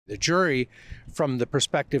The jury, from the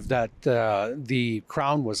perspective that the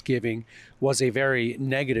Crown was giving, was a very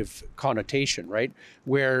negative connotation, right?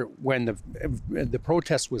 Where when the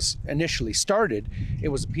protest was initially started, it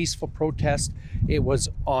was a peaceful protest. It was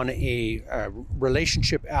on a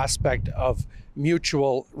relationship aspect of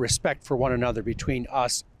mutual respect for one another between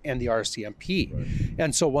us and the RCMP. Right.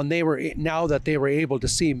 And so when now that they were able to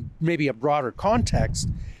see maybe a broader context,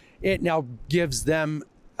 it now gives them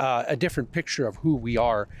a different picture of who we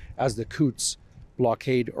are as the Coutts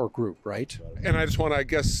blockade or group, right? And I just want to, I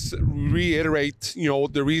guess, reiterate,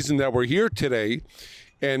 the reason that we're here today,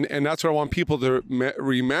 and that's what I want people to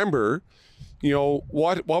remember.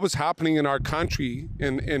 What was happening in our country,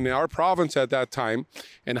 in our province at that time,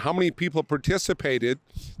 and how many people participated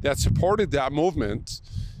that supported that movement.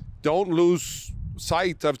 Don't lose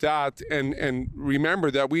sight of that, and remember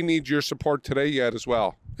that we need your support today yet as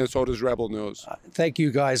well. And so does Rebel News. Thank you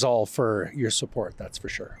guys all for your support, that's for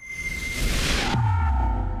sure.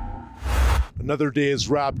 Another day is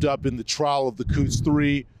wrapped up in the trial of the Coutts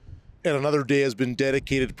Three, and another day has been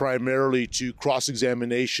dedicated primarily to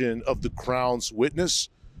cross-examination of the Crown's witness,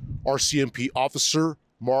 RCMP officer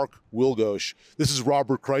Mark Wielgosz. This is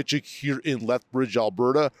Robert Kraychik here in Lethbridge,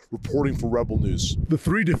 Alberta, reporting for Rebel News. The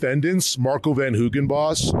three defendants, Marco van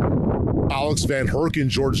Hugenbos, Alex Van Herk, and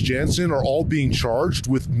George Jansen, are all being charged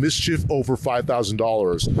with mischief over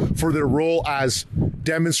 $5,000 for their role as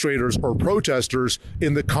demonstrators or protesters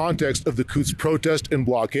in the context of the Coutts protest and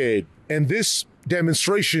blockade. And this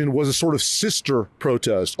demonstration was a sort of sister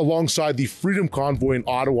protest alongside the Freedom Convoy in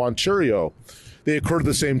Ottawa, Ontario. They occurred at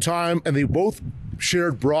the same time, and they both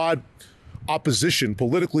shared broad opposition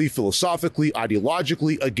politically, philosophically,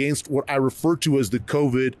 ideologically against what I refer to as the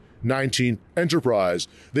COVID-19 enterprise.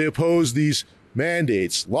 They oppose these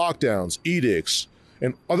mandates, lockdowns, edicts,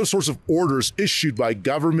 and other sorts of orders issued by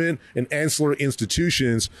government and ancillary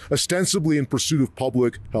institutions, ostensibly in pursuit of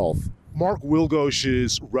public health. Mark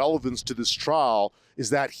Wielgosz's relevance to this trial is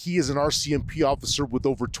that he is an RCMP officer with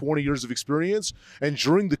over 20 years of experience, and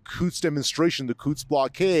during the Coutts demonstration, the Coutts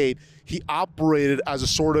blockade, he operated as a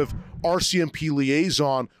sort of RCMP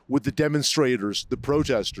liaison with the demonstrators, the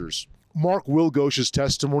protesters. Mark Wielgosz's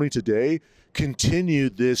testimony today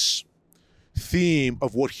continued this theme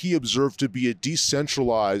of what he observed to be a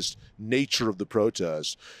decentralized nature of the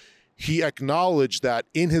protest. He acknowledged that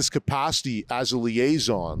in his capacity as a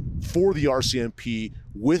liaison for the RCMP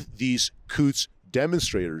with these Coutts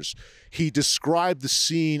demonstrators, he described the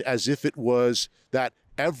scene as if it was that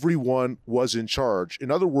everyone was in charge.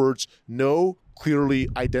 In other words, no clearly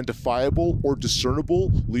identifiable or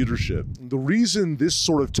discernible leadership. The reason this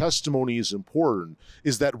sort of testimony is important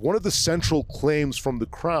is that one of the central claims from the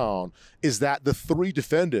Crown is that the three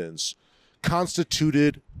defendants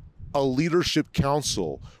constituted a leadership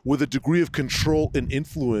council with a degree of control and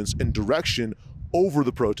influence and direction over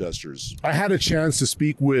the protesters. I had a chance to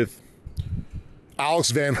speak with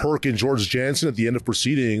Alex Van Herk and George Jansen at the end of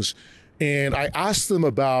proceedings, and I asked them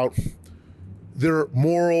about their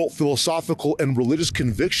moral, philosophical, and religious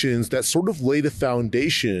convictions that sort of laid a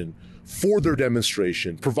foundation for their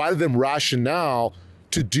demonstration, provided them rationale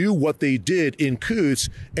to do what they did in Coutts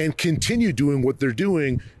and continue doing what they're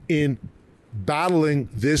doing in battling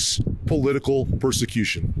this political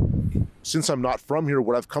persecution. Since I'm not from here,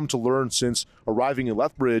 what I've come to learn since arriving in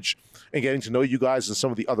Lethbridge and getting to know you guys and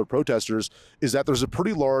some of the other protesters is that there's a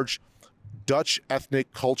pretty large Dutch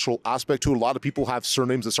ethnic cultural aspect to it. A lot of people have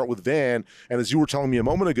surnames that start with Van, and as you were telling me a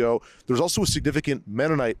moment ago, there's also a significant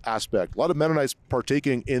Mennonite aspect. A lot of Mennonites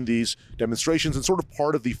partaking in these demonstrations and sort of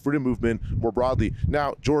part of the freedom movement more broadly.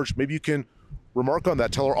 Now, George, maybe you can remark on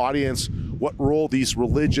that. Tell our audience what role these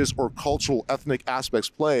religious or cultural ethnic aspects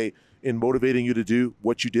play in motivating you to do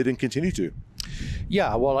what you did and continue to.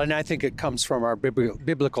 Yeah, well, and I think it comes from our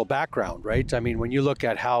biblical background, right? I mean, when you look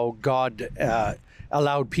at how God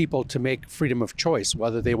allowed people to make freedom of choice,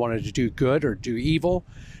 whether they wanted to do good or do evil,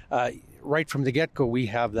 right from the get-go, we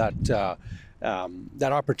have that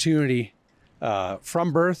that opportunity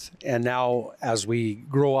from birth, and now as we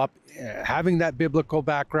grow up having that biblical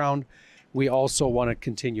background, we also want to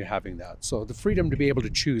continue having that. So the freedom to be able to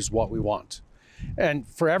choose what we want, and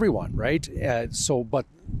for everyone, right? But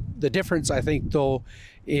the difference, I think, though,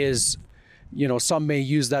 is, some may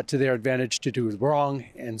use that to their advantage to do wrong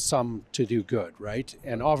and some to do good, right?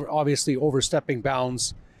 And obviously overstepping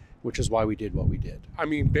bounds, which is why we did what we did. I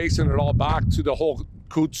mean, basing it all back to the whole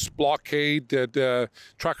Coutts blockade, the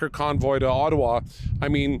trucker convoy to Ottawa, I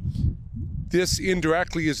mean, this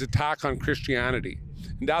indirectly is attack on Christianity.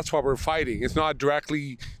 And that's what we're fighting. It's not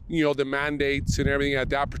directly, the mandates and everything at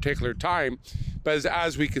that particular time, but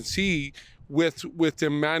as we can see, with the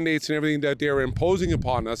mandates and everything that they were imposing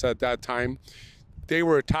upon us at that time, they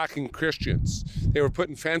were attacking Christians. They were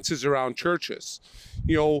putting fences around churches.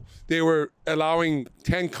 You know, they were allowing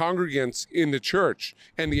 10 congregants in the church,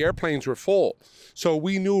 and the airplanes were full. So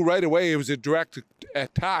we knew right away it was a direct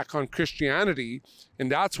attack on Christianity,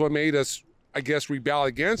 and that's what made us, I guess, rebel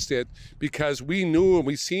against it, because we knew and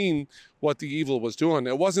we seen what the evil was doing.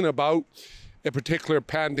 It wasn't about a particular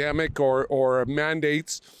pandemic or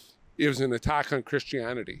mandates. It was an attack on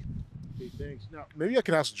Christianity. Okay, thanks. Now, maybe I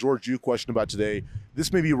can ask George you a question about today.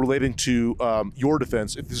 This may be relating to your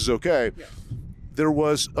defense, if this is okay. Yeah. There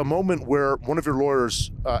was a moment where one of your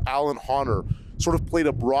lawyers, Alan Honor, sort of played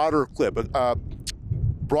a broader clip,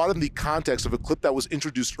 brought in the context of a clip that was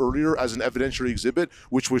introduced earlier as an evidentiary exhibit,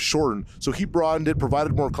 which was shortened. So he broadened it,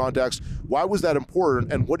 provided more context. Why was that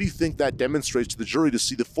important? And what do you think that demonstrates to the jury to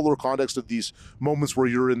see the fuller context of these moments where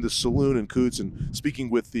you're in the saloon in Coutts and speaking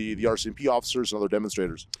with the RCMP officers and other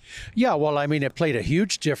demonstrators? Yeah, well, I mean, it played a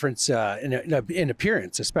huge difference in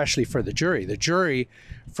appearance, especially for the jury. The jury,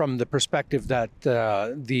 from the perspective that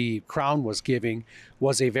the Crown was giving,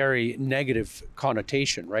 was a very negative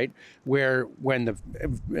connotation, right? Where when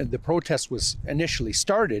the protest was initially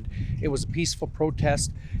started, it was a peaceful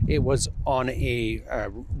protest. It was on a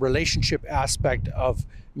relationship aspect of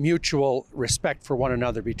mutual respect for one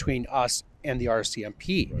another between us and the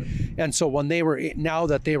RCMP. Right. And so when now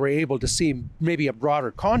that they were able to see maybe a broader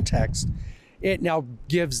context, it now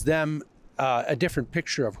gives them a different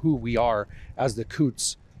picture of who we are as the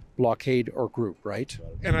Coutts blockade or group, right?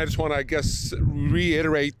 And I just want to, I guess,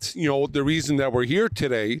 reiterate, you know, the reason that we're here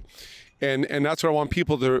today, and that's what I want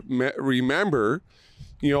people to remember.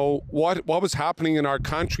 You know, what was happening in our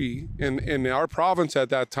country, in our province at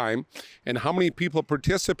that time, and how many people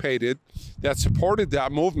participated that supported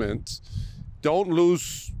that movement. Don't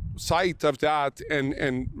lose sight of that,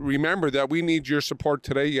 and remember that we need your support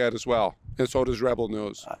today yet as well, and so does Rebel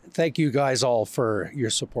News. Thank you guys all for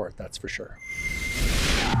your support, that's for sure.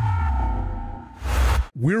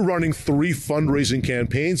 We're running 3 fundraising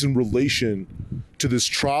campaigns in relation to this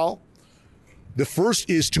trial. The first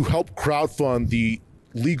is to help crowdfund the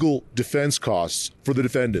legal defense costs for the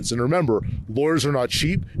defendants. And remember, lawyers are not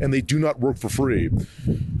cheap and they do not work for free.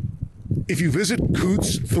 If you visit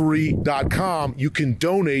Coutts3.com, you can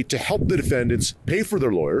donate to help the defendants pay for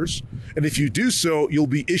their lawyers. And if you do so, you'll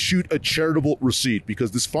be issued a charitable receipt,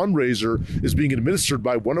 because this fundraiser is being administered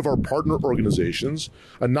by one of our partner organizations,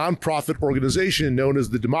 a nonprofit organization known as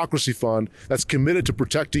the Democracy Fund, that's committed to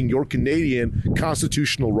protecting your Canadian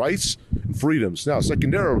constitutional rights and freedoms. Now,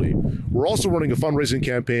 secondarily, we're also running a fundraising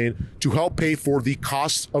campaign to help pay for the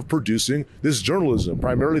costs of producing this journalism.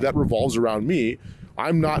 Primarily that revolves around me.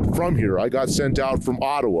 I'm not from here. I got sent out from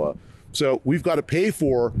Ottawa. So we've got to pay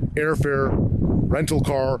for airfare, rental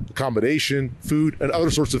car, accommodation, food, and other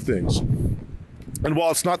sorts of things. And while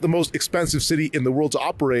it's not the most expensive city in the world to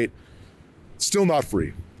operate, it's still not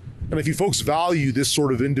free. And if you folks value this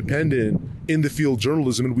sort of independent, in-the-field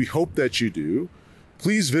journalism, and we hope that you do,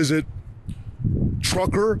 please visit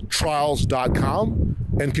truckertrials.com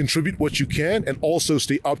and contribute what you can, and also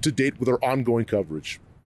stay up to date with our ongoing coverage.